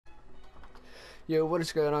Yo, what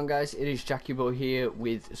is going on, guys? It is Jackie Boy here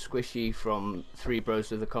with Squishy from Three Bros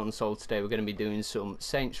with the Console. Today we're going to be doing some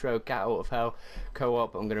Saints Row Get Out of Hell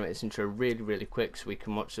co-op. I'm going to make this intro really quick so we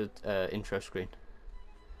can watch the intro screen.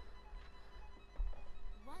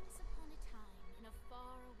 Once upon a time, in a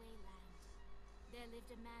faraway land, there lived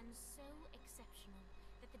a man so exceptional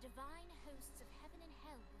that the divine hosts of heaven and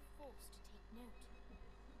hell were forced to take note.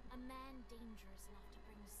 A man dangerous enough to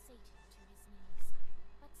bring Satan to his knees,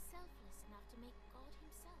 but selfless enough to make God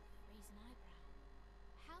himself raise an eyebrow.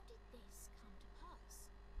 How did this come to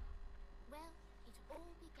pass? Well, it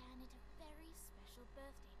all began at a very special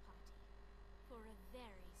birthday party for a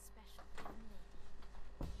very special young lady.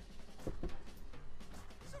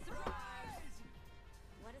 Surprise!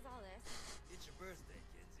 What is all this? It's your birthday,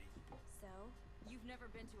 Kinsey. So? You've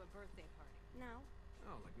never been to a birthday party? No.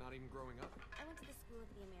 Oh, like not even growing up? I went to the School of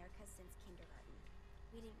the Americas since kindergarten.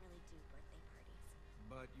 We didn't really do birthday parties.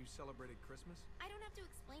 But you celebrated Christmas? I don't have to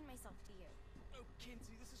explain myself to you. Oh,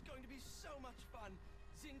 Kinsey, this is going to be so much fun.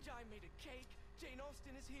 Xinjai made a cake. Jane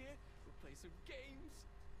Austen is here. We'll play some games.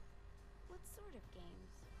 What sort of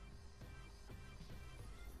games?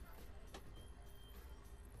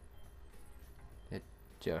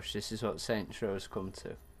 Josh, this is what Saints Row's come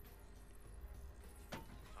to.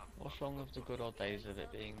 What's wrong with the good old days of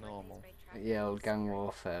it being normal? Yeah, old gang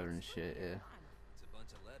warfare and shit, yeah. It's a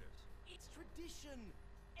bunch of letters. It's tradition.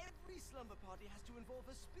 Every slumber party has to involve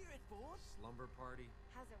a spirit board. Slumber party?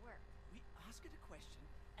 How's it work? We ask it a question,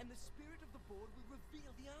 and the spirit of the board will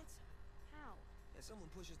reveal the answer. How? Yeah,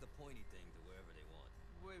 someone pushes the pointy thing to wherever they want.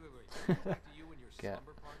 Wait. Back to you and your Yeah.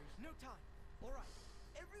 slumber parties? No time. All right.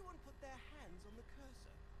 Everyone put their hands on the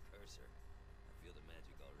cursor. Cursor. I feel the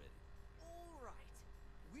magic already. All right.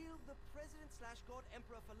 Will the President/God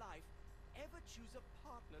Emperor for life ever choose a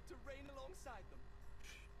partner to reign alongside them?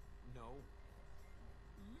 No.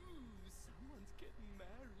 Ooh, someone's getting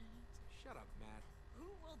married. Shut up, Matt. Who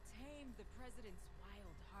will tame the president's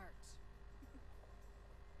wild heart?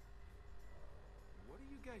 What are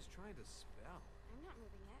you guys trying to spell? I'm not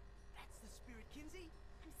moving it. That's the spirit, Kinsey.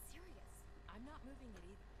 I'm serious. I'm not moving it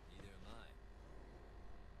either. Neither am I.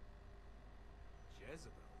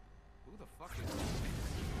 Jezebel? Who the fuck is...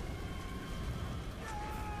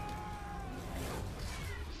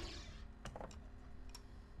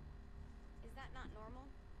 Is that not normal?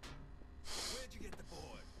 Where'd you get the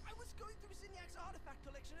board? I was going through Signac's artifact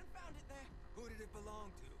collection and found it there. Who did it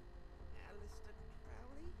belong to? Alistair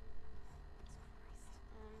Crowley?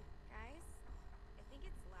 Guys? I think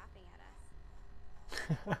it's laughing at us.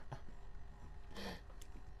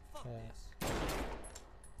 Fuck this.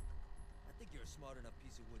 I think you're a smart enough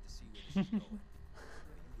piece of wood to see where this is going.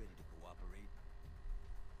 Are you ready to cooperate?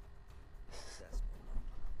 That's more like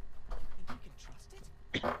it. Think you can trust it?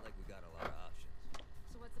 Not like we got a lot of options.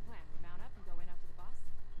 So what's the plan? We mount up and go in after the boss?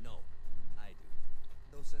 No, I do.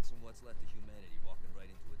 No sense in what's left of humanity walking right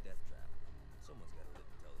into a death trap. Someone's got to live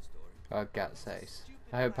to tell the story. Oh, Gat says.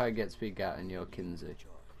 I hope I get to be Gat and you're Kinsey.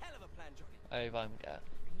 Hell of a plan, Johnny. If I'm Gat.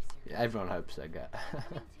 Are you serious? Everyone hopes they Gat.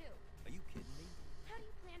 Coming too. Are you kidding me? How do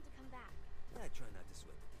you plan to come back? I try not to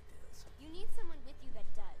sweat the details. You need someone with you that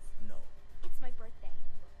does. No. It's my birthday.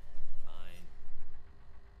 Fine.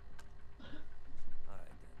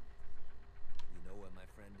 Alright then. You know where my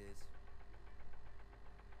friend is?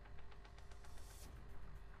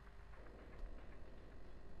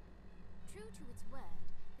 True to its word,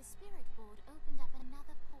 the spirit board opened up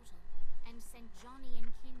another portal and sent Johnny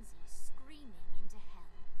and Kinsey screaming into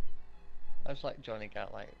hell. That's like Johnny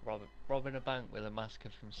Gat, like robbing a bank with a mask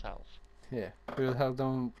of himself. Yeah. Who the hell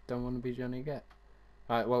don't want to be Johnny Gat?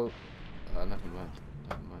 Alright, well... Oh, never mind.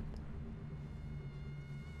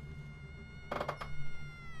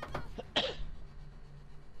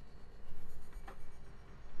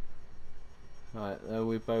 Right, there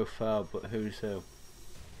we both are, but who's who?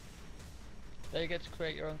 Do you get to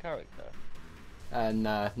create your own character?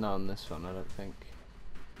 Nah, not on this one, I don't think.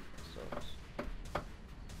 Sucks.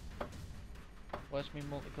 Where's my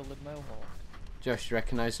multicoloured mohawk? Josh, you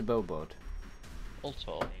recognise the billboard?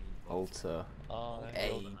 Alto. Alter. Oh,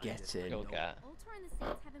 Hey, get in. Go Gat. Ultor and the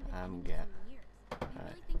Saints haven't been I'm enemies Gat. in years. You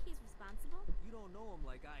really think he's responsible? You don't know him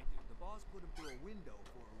like I do. The boss put him through a window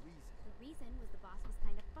for a reason. The reason was the boss was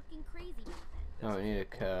kind of fucking crazy back then. No, we need a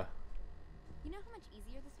car. You know how much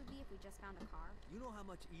easier this would be if we just found a car? You know how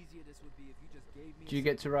much easier this would be if you just gave me Do you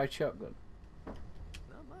get to ride shotgun?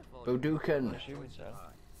 Not my fault. Bodookan! I'm assuming so.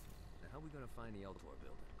 Alright. Now how are we gonna find the Eltor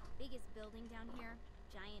building? Biggest building down here,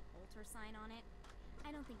 giant Ultor sign on it.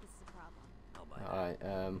 I don't think this is a problem. I'll buy it.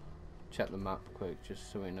 Alright, check the map quick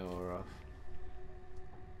just so we know we're off.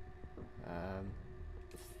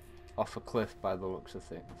 off a cliff by the looks of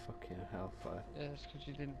things. Fucking hellfire. Yeah, it's because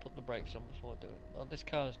you didn't put the brakes on before doing it. Oh, this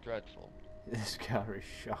car is dreadful. This car is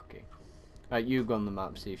shocking. Right, you go on the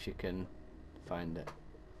map, see if you can find it.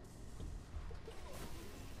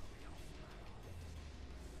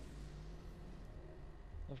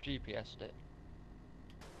 I've GPS'd it.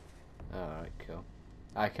 Alright, cool.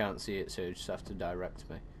 I can't see it, so you just have to direct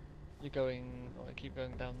me. You're going... Oh, I keep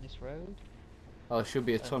going down this road. Oh, there should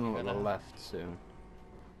be a And tunnel you're at the gonna- left soon.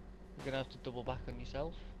 You're gonna have to double back on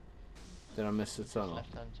yourself. Did I miss the tunnel?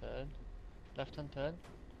 Left-hand turn. Left-hand turn.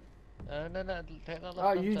 No, take that left-hand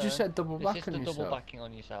Oh, turn. you just said double back This on is the yourself. double backing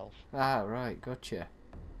on yourself. Ah, right, gotcha.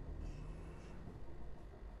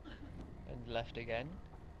 And left again.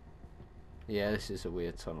 Yeah, this is a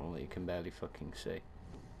weird tunnel that you can barely fucking see.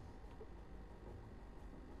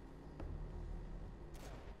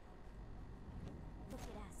 Look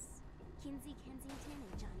at us. Kinsey Kensington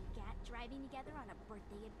and Johnny Gat driving together on a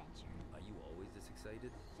birthday adventure. Are you always this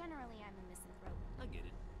excited? Generally, I'm a misanthrope. I get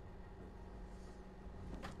it.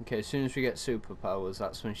 Okay, as soon as we get superpowers,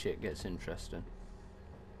 that's when shit gets interesting.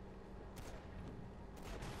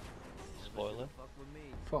 Spoiler. Fuck with me.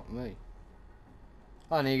 Fuck me.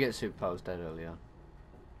 Oh, no, you get superpowers dead early on.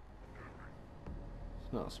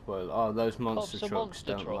 It's not a spoiler. Oh, those monster Cops are trucks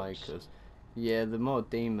monster don't trucks. like us. Yeah, they're more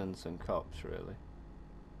demons than cops, really.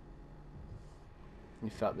 In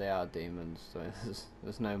fact, they are demons. So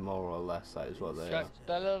there's no more or less. That is what they are.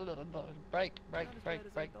 Break.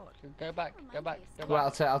 Go back.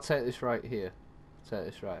 Well, I'll take this right here. Take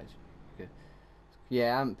this right. Okay.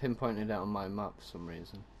 Yeah, I haven't pinpointed it on my map for some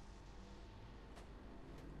reason.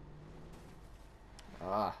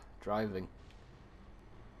 Ah, driving.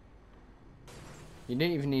 You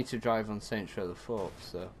didn't even need to drive on Saints Row the 4th,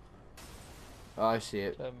 so. Oh, I see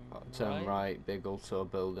it. Turn right, big Ultor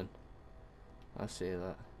building. I see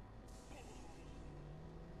that.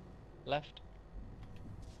 Left.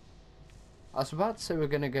 I was about to say we're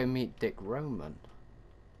gonna go meet Dick Roman.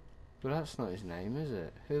 But that's not his name, is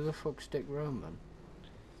it? Who the fuck's Dick Roman?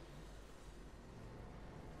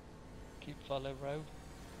 Keep follow road.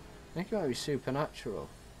 I think it might be Supernatural.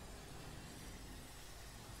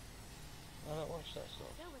 I don't watch that stuff.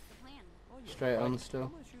 So, what's the plan? Oh, yeah. Straight on I'm still.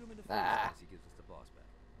 gonna shoot him in the face Ah. once he gives us the boss back.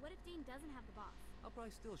 What if Dean doesn't have the boss? I'll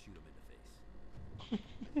probably still shoot him in the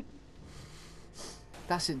face.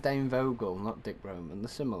 That's it, Dane Vogel, not Dick Roman. They're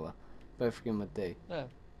similar. Both begin with D. No.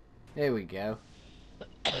 Here we go.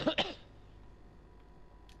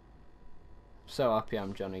 So happy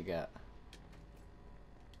I'm Johnny Get.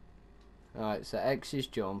 Alright, so X is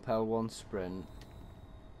jump, L1 sprint.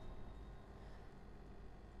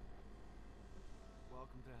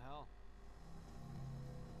 Welcome to hell.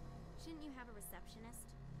 Shouldn't you have a receptionist?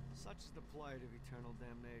 Such is the plight of eternal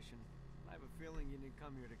damnation. I have a feeling you didn't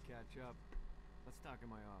come here to catch up. Let's talk in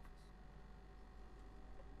my office.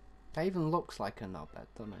 That even looks like a knobhead,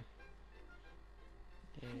 doesn't he?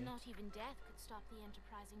 Yeah. Not even death could stop the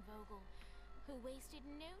enterprising Vogel, who wasted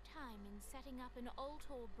no time in setting up an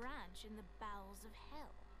Ultor branch in the bowels of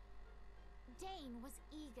hell. Dane was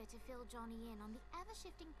eager to fill Johnny in on the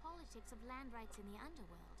ever-shifting politics of land rights in the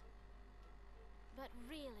underworld. But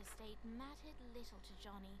real estate mattered little to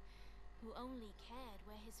Johnny, who only cared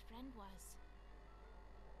where his friend was.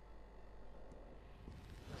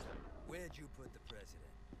 Where'd you put the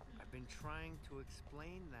president? I've been trying to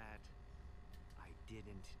explain that. I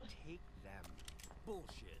didn't take them.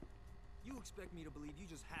 Bullshit. You expect me to believe you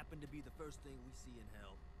just happened to be the first thing we see in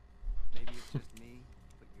hell? Maybe it's just me,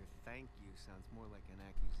 but your thank you sounds more like an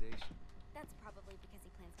accusation. That's probably because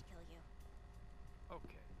he plans to kill you.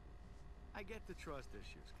 Okay. I get the trust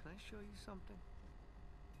issues. Can I show you something?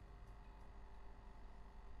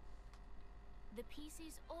 The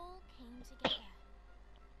pieces all came together.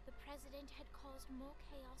 The president had caused more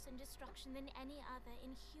chaos and destruction than any other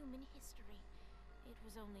in human history. It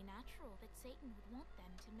was only natural that Satan would want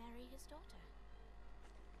them to marry his daughter.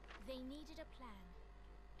 They needed a plan,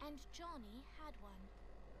 and Johnny had one.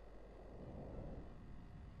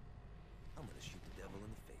 I'm gonna shoot the devil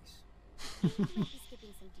in the face. You might be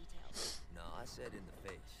skipping some details. No, I said in the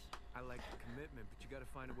face. I like the commitment, but you gotta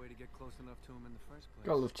find a way to get close enough to him in the first place.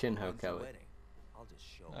 Gotta love Chinho When's the Kelly. wedding? I'll just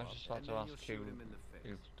show I up. was just about And to then ask you'll who shoot him in the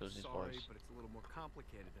face. does his Sorry, voice. but it's a little more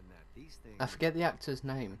complicated than that. These things. I forget the actor's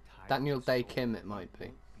name. are tied Daniel to the Day soul. Kim, it might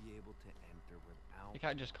be. Won't be able to enter without. You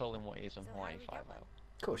can't just call him what he is on So Hawaii how do we get 5-0.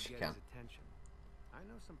 Of course you Get can. his attention. I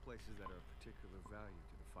know some places that are of particular value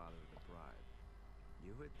to the father of the bride.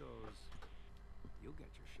 You hit those, you'll get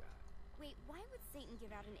your shot. Wait, why would Satan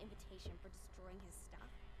give out an invitation for destroying his stuff?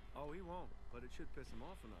 Oh, he won't, but it should piss him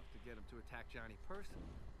off enough to get him to attack Johnny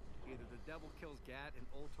personally. Either the devil kills Gat and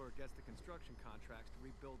Ultor gets the construction contracts to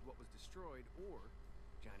rebuild what was destroyed, or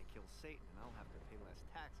Johnny kills Satan and I'll have to pay less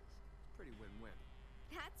taxes. It's pretty win-win.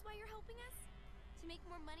 That's why you're helping us? To make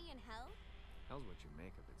more money in hell? Hell's what you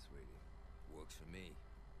make of it, sweetie. Works for me.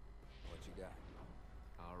 What you got?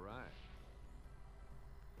 All right.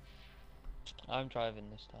 I'm driving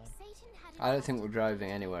this time. Satan had I don't think we're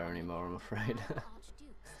driving anywhere anymore, I'm afraid.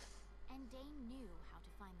 archdukes, and Dane knew how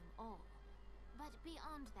to find them all. But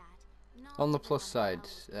beyond that, not On the plus everyone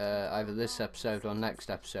side, knows either this episode or next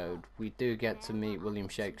episode, we do get to There meet were William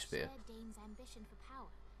others who Shakespeare. shared Dane's ambition for power,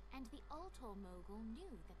 and the Ultor mogul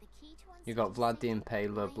knew that the key to You got unseating Vlad the Satan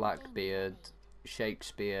Impaler, lay in Blackbeard, Dane's blade.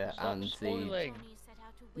 Shakespeare, Stop and the... spoiling. Johnny set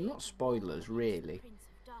out to Not wage spoilers, war against the really. Prince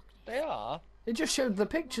of Darkness, They are. It just showed the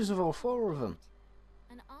pictures of all four of them.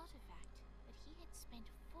 an artifact that he had spent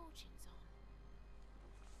fortunes on.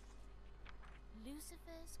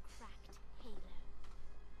 Lucifer's cracked halo.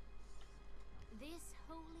 This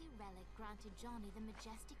holy relic granted Johnny the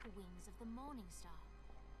majestic wings of the Morning Star.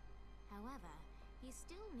 However, he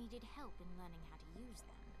still needed help in learning how to use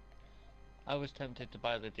them. I was tempted to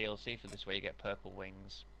buy the DLC for this where you get purple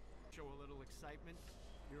wings. Show a little excitement.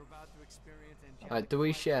 You're about to experience Right, do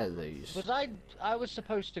we share these? But I was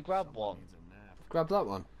supposed to grab one. Needs a nap. Grab that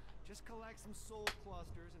one. Just collect some soul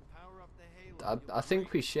clusters and power up the halo. I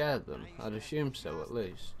think we share them. I'd assume so, at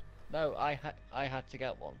least. No, I had to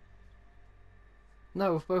get one.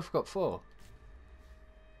 No, we've both got 4.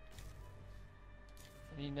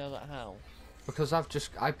 You know that how? Because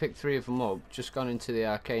I picked 3 of them up, just gone into the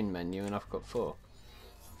arcane menu, and I've got 4.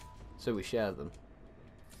 So we share them.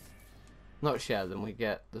 Not share them, we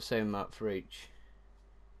get the same amount for each.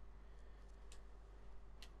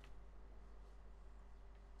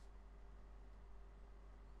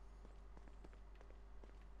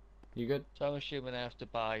 You good? So I'm assuming I have to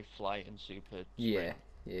buy flight and super. Yeah,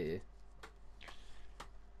 yeah.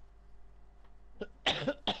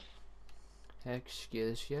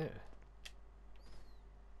 Excuse you.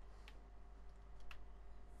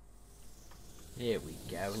 Here we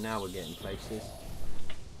go, now we're getting places.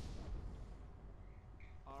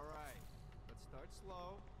 Alright, let's start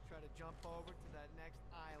slow. Try to jump over to that next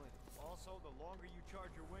island. Also, the longer you charge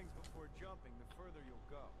your wings before jumping, the further you'll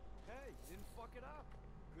go. Hey, didn't fuck it up.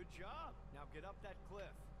 Good job. Now get up that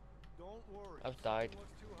cliff. Don't worry. I've if died. something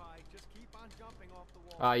looks too high, just keep on jumping off the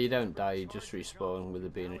wall. Ah, you don't die, you Charge just your respawn jump. with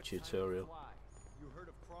it being a Now it's time to tutorial. fly. You heard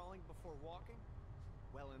of crawling before walking?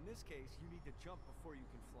 Well, in this case, you need to jump before you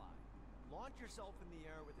can fly. Launch yourself in the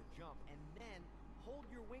air with a jump, and then hold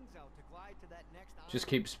your wings out to glide to that next island. Just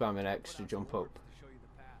keep spamming Put X to out jump some up. orbs to show you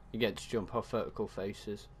the path. You get to jump off vertical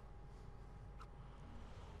faces.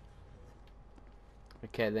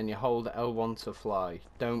 Okay, then you hold L1 to fly.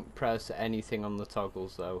 Don't press anything on the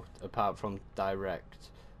toggles though, apart from direct.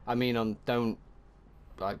 I mean, don't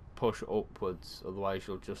like push upwards, otherwise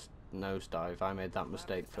you'll just nosedive. I made that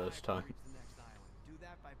mistake first time. Reach the next island. Do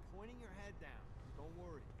that by pointing your head down. Don't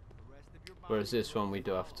worry. The rest of your body Whereas this will one we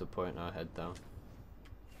do have follow. to point our head down.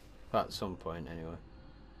 At some point anyway.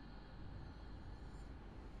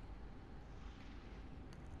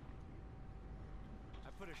 I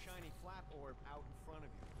put a shiny flap orb out in front of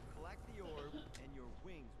you. Collect the orb, and your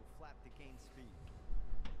wings will flap to gain speed.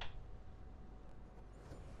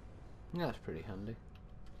 Yeah, that's pretty handy.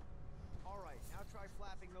 Alright, now try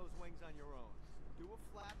flapping those wings on your own. Do a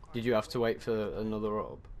flap. Did you have to wait for another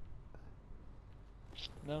orb?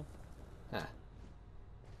 No. Ah.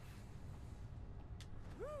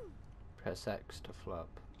 Press X to flap.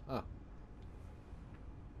 Oh.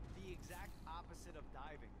 The exact opposite of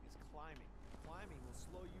diving is climbing. Climbing will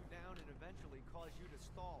slow you down and eventually cause you to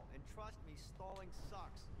stall. And trust me, stalling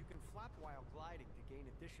sucks. You can flap while gliding to gain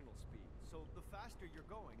additional speed. So the faster you're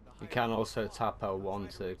going, the higher You can will also fly. tap L1 Try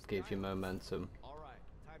to reach the give you island. momentum. Alright,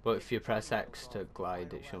 time to But get if you your press training X wheels to off.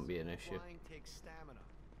 glide, Final it shouldn't be an lesson. issue. Flying takes stamina.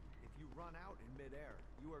 If you run out in midair,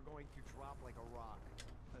 you are going to drop like a rock.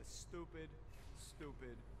 A stupid,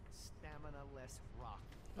 stamina-less rock.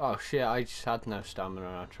 Oh shit, I just had no stamina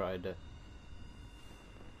and I tried it.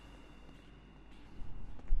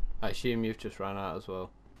 I assume you've just ran out as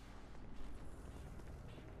well.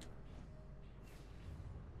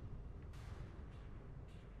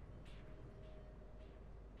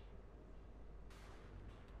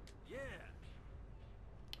 Yeah!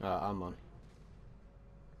 I'm on.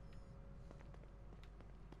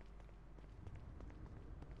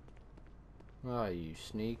 Ah, you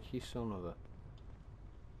sneaky son of a...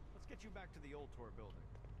 Let's get you back to the old tour building.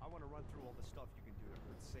 I want to run through all the stuff you can do to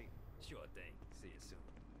hurt Satan. Sure thing. See you soon.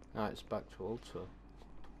 Ah, it's back to Ultra.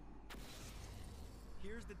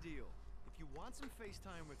 Here's the deal. If you want some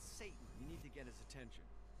FaceTime with Satan, you need to get his attention.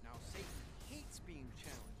 Now, Satan hates being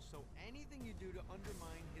challenged, so anything you do to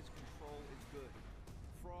undermine his control is good.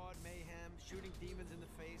 Fraud, mayhem, shooting demons in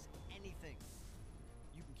the face, anything.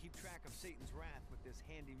 You can keep track of Satan's wrath with this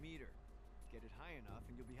handy meter. Get it high enough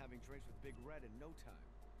and you'll be having drinks with Big Red in no time.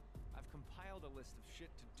 I've compiled a list of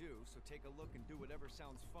shit to do, so take a look and do whatever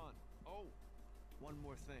sounds fun. Oh, one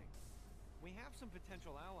more thing. We have some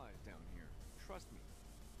potential allies down here. Trust me,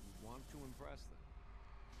 you want to impress them.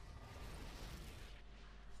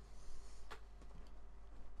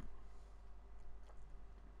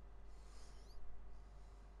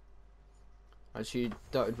 Actually,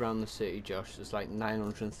 dotted around the city, Josh, there's like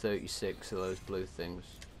 936 of those blue things.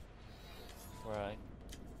 Right.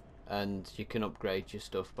 And you can upgrade your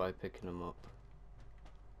stuff by picking them up.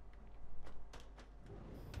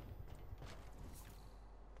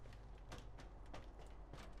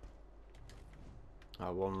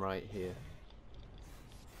 One right here.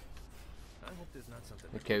 I hope there's not something.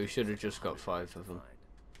 Okay, we should have just got 5 of them.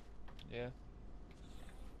 Yeah.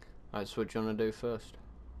 Alright, so what do you want to do first?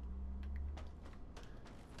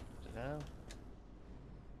 Dunno.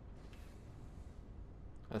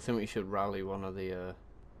 I think we should rally one of the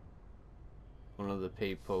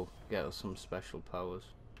people, get us some special powers.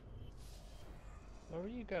 Where are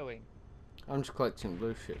you going? I'm just collecting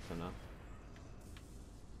blue shit for now.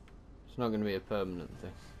 It's not going to be a permanent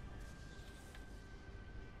thing.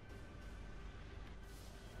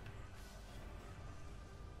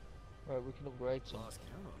 Right, we can upgrade some. Lost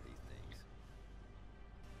count on these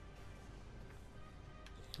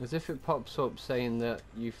things. As if it pops up saying that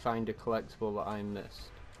you find a collectible that I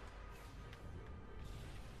missed.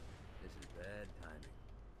 This is bad timing.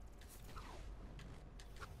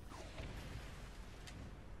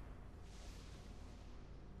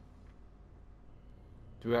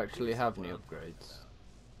 Do we actually have any upgrades?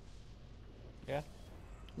 Yeah.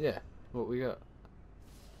 Yeah, what we got?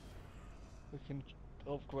 We can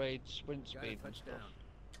upgrade sprint Gotta speed and touch stuff.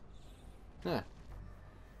 down. Yeah.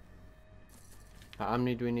 How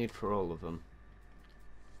many do we need for all of them?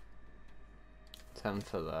 10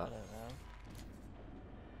 for I that. don't know.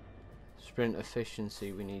 Sprint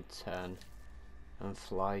efficiency we need 10. And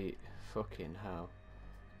flight, fucking hell.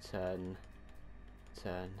 10,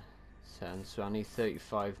 10, 10. So I need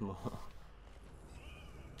 35 more.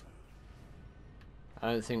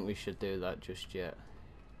 I don't think we should do that just yet.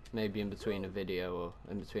 Maybe in between a video or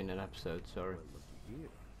in between an episode, sorry. Well, looky here.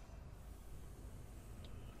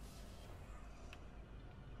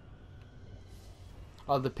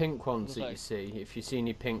 Oh, the pink ones Looks that you like- see, if you see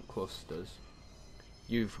any pink clusters,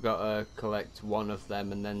 you've got to collect one of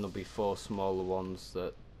them and then there'll be 4 smaller ones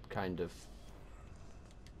that kind of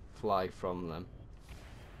fly from them.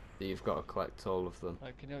 That you've got to collect all of them.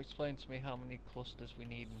 Right, can you explain to me how many clusters we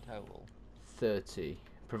need in total? 30,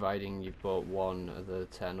 providing you've bought one of the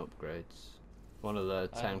 10 upgrades. One of the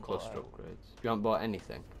I 10 haven't bought cluster out. upgrades. You haven't bought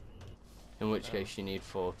anything. In which No. case you need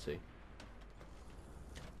 40.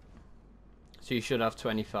 So you should have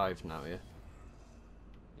 25 now, yeah?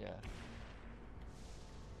 Yeah.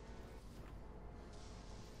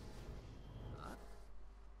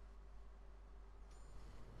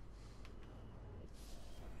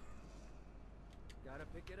 Gotta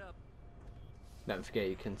pick it up. Don't forget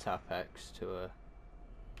you can tap X to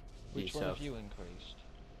Which one yourself. have you increased?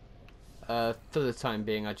 For the time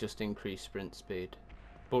being I just increased sprint speed.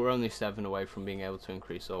 But we're only 7 away from being able to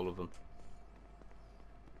increase all of them.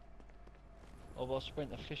 Oh, well,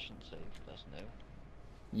 sprint efficiency, that's new.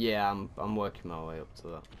 Yeah, I'm working my way up to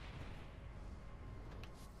that.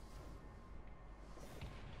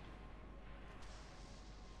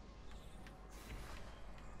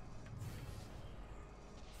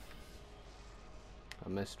 I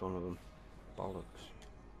missed one of them. Bollocks.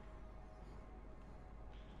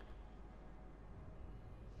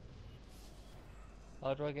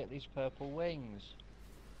 How do I get these purple wings?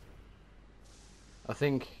 I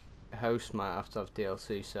think host might have to have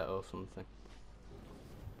DLC set or something.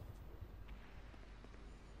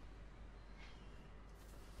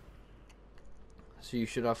 So you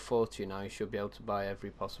should have 40 now, you should be able to buy every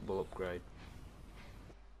possible upgrade.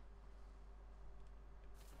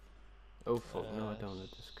 Oh fuck, no I don't want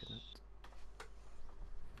to disconnect.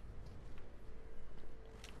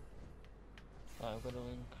 Right, I'm going to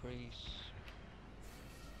increase...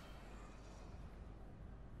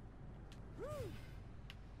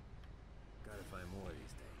 Gotta find more of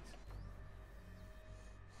these things.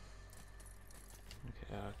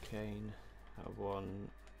 Okay, arcane. I want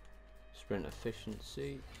sprint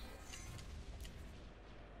efficiency.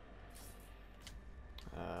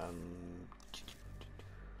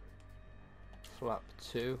 Flap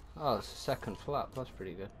 2. Oh, it's a second flap. That's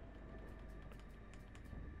pretty good.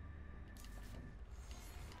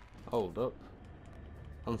 Hold up.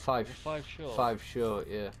 I'm five. You're 5 short. 5 short,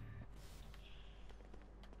 yeah.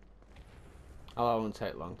 Oh, it won't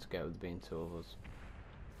take long to get with being 2 of us.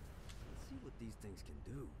 Let's see what these things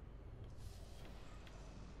can do.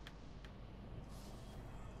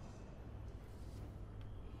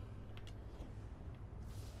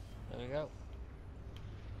 There we go.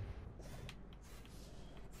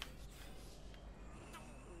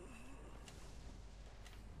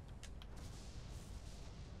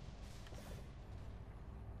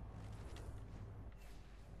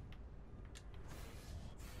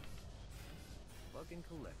 Fucking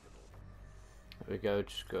collectible. There we go,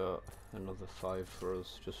 just got another 5 for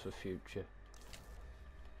us, just for future.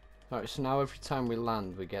 Alright, so now every time we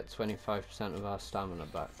land we get 25% of our stamina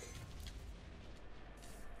back.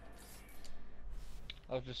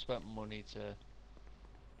 I've just spent money to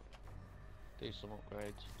do some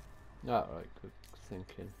upgrades. Alright, good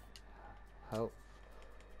thinking. Health.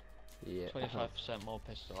 Yeah. 25% more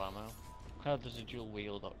pistol ammo. How does a dual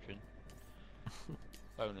wield option?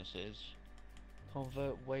 Bonuses.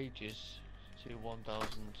 Convert wages to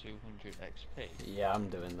 1,200 XP. Yeah, I'm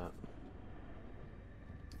doing that.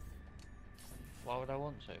 Why would I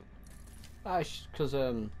want to? Because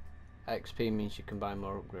XP means you can buy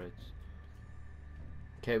more upgrades.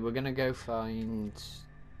 Okay, we're gonna go find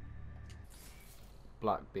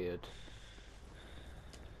Blackbeard.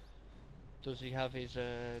 Does he have his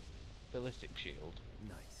ballistic shield?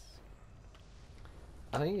 Nice.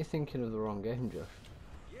 I think you're thinking of the wrong game, Josh.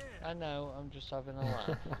 I know, I'm just having a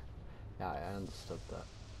laugh. Yeah, I understood that.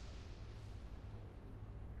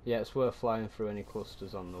 Yeah, it's worth flying through any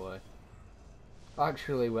clusters on the way.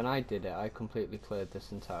 Actually, when I did it, I completely cleared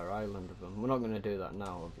this entire island of them. We're not going to do that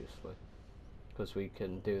now, obviously, because we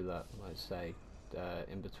can do that, let's say,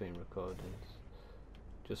 in between recordings,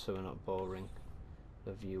 just so we're not boring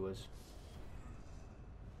the viewers.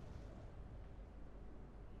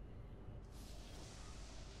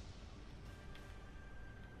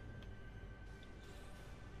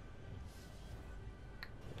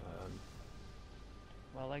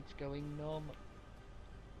 My leg's going numb.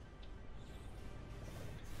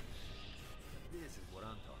 This is what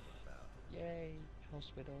I'm talking about. Yay,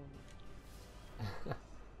 hospital.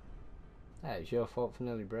 Hey, it's your fault for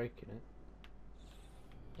nearly breaking it.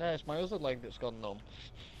 Yeah, it's my other leg that's gone numb.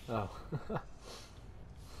 Oh.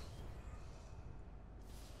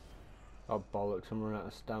 Oh bollocks, I'm running out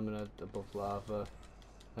of stamina above lava.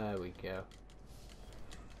 There we go.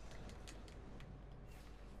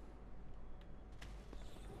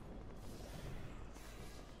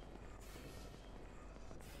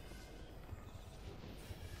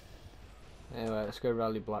 Anyway, let's go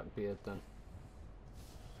rally Blackbeard then.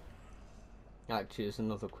 Actually, there's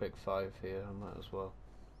another quick 5 here, I might as well.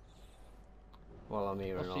 While I'm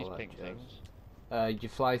here What's and these all that pink jazz. things? You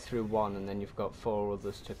fly through 1 and then you've got 4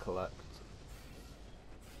 others to collect.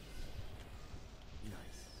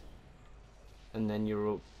 Nice. And then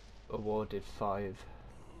you're awarded 5.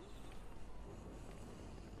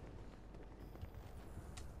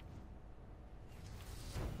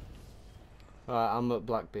 Alright, I'm at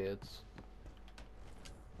Blackbeard's.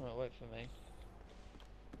 Right, wait for me.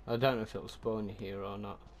 I don't know if it'll spawn you here or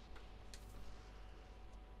not.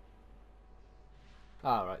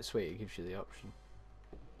 Alright, sweet, it gives you the option.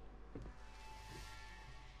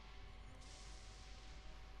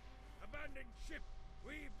 Abandoned ship!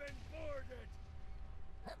 We've been boarded!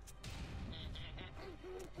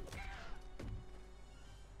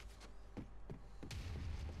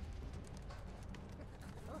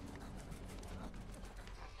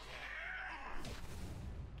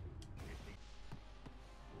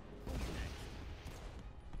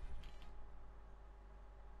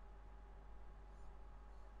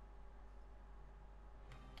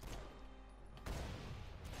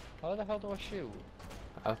 How the hell do I shoot?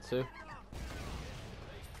 How to?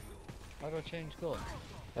 How do I change gun?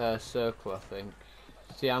 Circle, I think.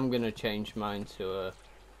 See, I'm gonna change mine to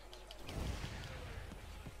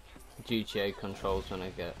GTA controls when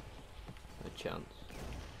I get a chance.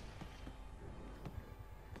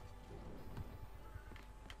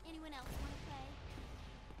 Anyone else want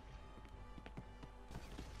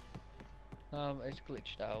to play? It's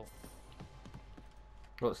glitched out.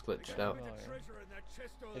 What's glitched out? With the treasure in that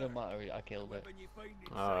chest over It don't matter, I killed it. when you find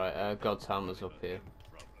inside Alright, God's Hammer's up here.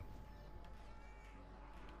 problem.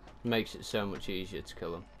 Makes it so much easier to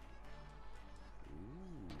kill him.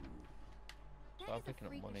 That So I'm is a picking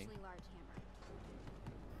up money. freakishly large hammer.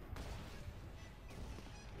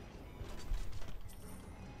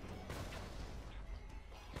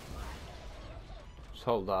 Just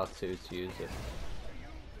hold R2 to use it.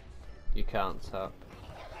 You can't tap.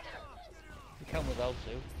 You can without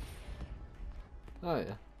to. Oh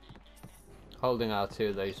yeah. Holding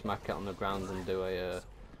R2, they smack it on the ground and do a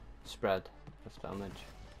spread of damage.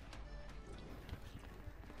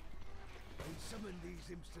 I summoned these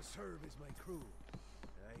imps to serve as my crew.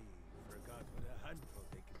 I forgot what a handful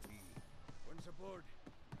they could be. Once aboard,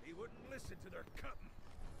 they wouldn't listen to their captain.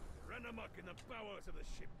 They ran amok in the bowels of the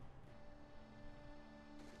ship.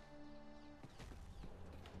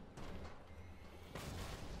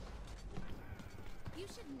 You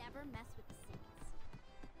should never mess with the Saints.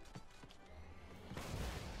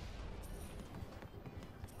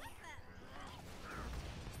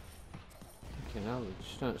 You know, they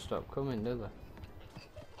just don't stop coming, do they?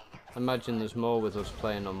 Imagine there's more with us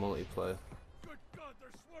playing on multiplayer. Good God, they're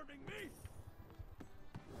swarming me!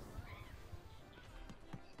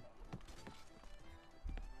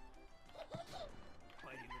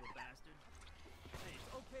 Fighty little bastard. Hey, it's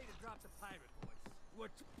okay to drop the pirate voice.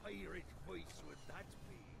 What pirate voice would that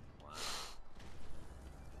be? Wow.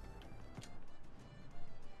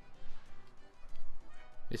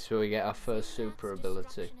 This is where we get our first super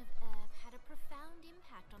ability. Destruction of Earth had a profound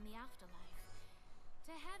impact on the afterlife.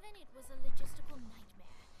 To heaven, it was a logistical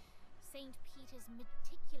nightmare. St. Peter's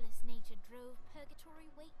meticulous nature drove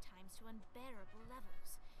purgatory wait times to unbearable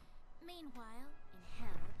levels. Meanwhile, in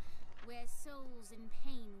hell, where souls in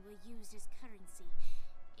pain were used as currency,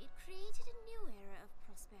 it created a new era of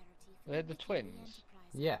prosperity for They're the wicked twins?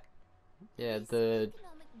 enterprise. Yeah. Yeah, This the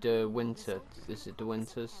economic boom winter. resulted Is in it the the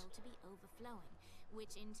promise of winters? hell to be overflowing,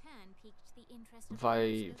 which in turn piqued the interest of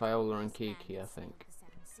Viola and those Kiki, I that think. sailed the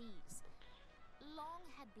seven seas. Long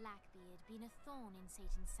had Blackbeard been a thorn in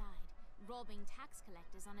Satan's side, robbing tax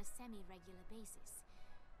collectors on a semi-regular basis.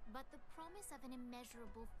 But the promise of an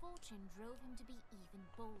immeasurable fortune drove him to be even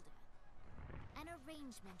bolder. An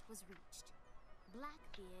arrangement was reached.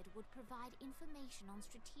 Blackbeard would provide information on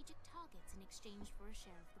strategic targets in exchange for a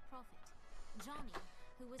share of the profit. Johnny,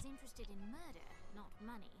 who was interested in murder, not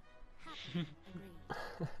money, happily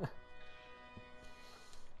agreed.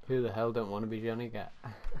 Who the hell don't want to be Johnny Gat?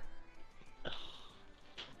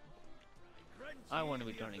 I want to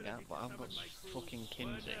be Johnny Gat, but I've got fucking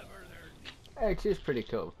Kinsey. Actually, it's pretty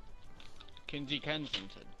cool. Kinsey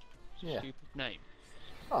Kensington. Yeah. Stupid name.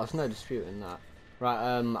 Oh, there's no disputing that. Right,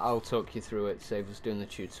 I'll talk you through it, save us doing the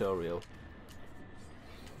tutorial.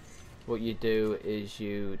 What you do is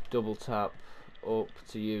you double tap up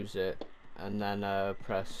to use it, and then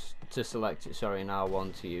press to select it, sorry, in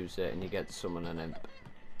R1 to use it, and you get to summon an imp.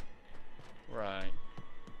 Right.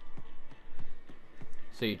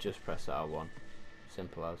 So you just press R1.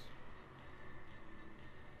 Simple as.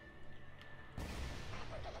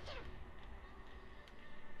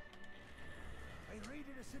 I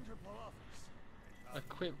raided a Central office.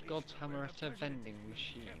 Equip God's hammer at a vending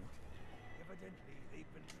machine. Evidently,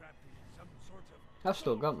 they've been trapped in some sort of I've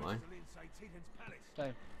still got mine. crystal inside Satan's palace.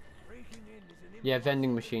 So, Breaking in is an Yeah, impossible vending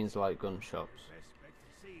thing. machines like gun shops. Best bet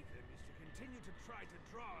to save them is to continue to try to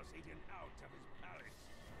draw Satan out of his palace.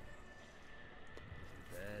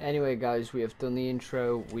 Anyway guys, we have done the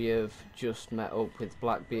intro, we have just met up with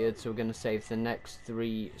Blackbeard, so we're going to save the next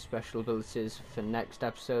 3 special abilities for next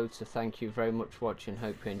episode, so thank you very much for watching,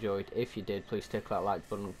 hope you enjoyed. If you did, please click that like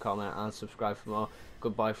button, comment and subscribe for more.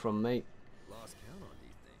 Goodbye from me. Lost count on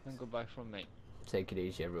these things. and goodbye from me. Take it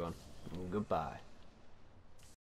easy everyone, and goodbye.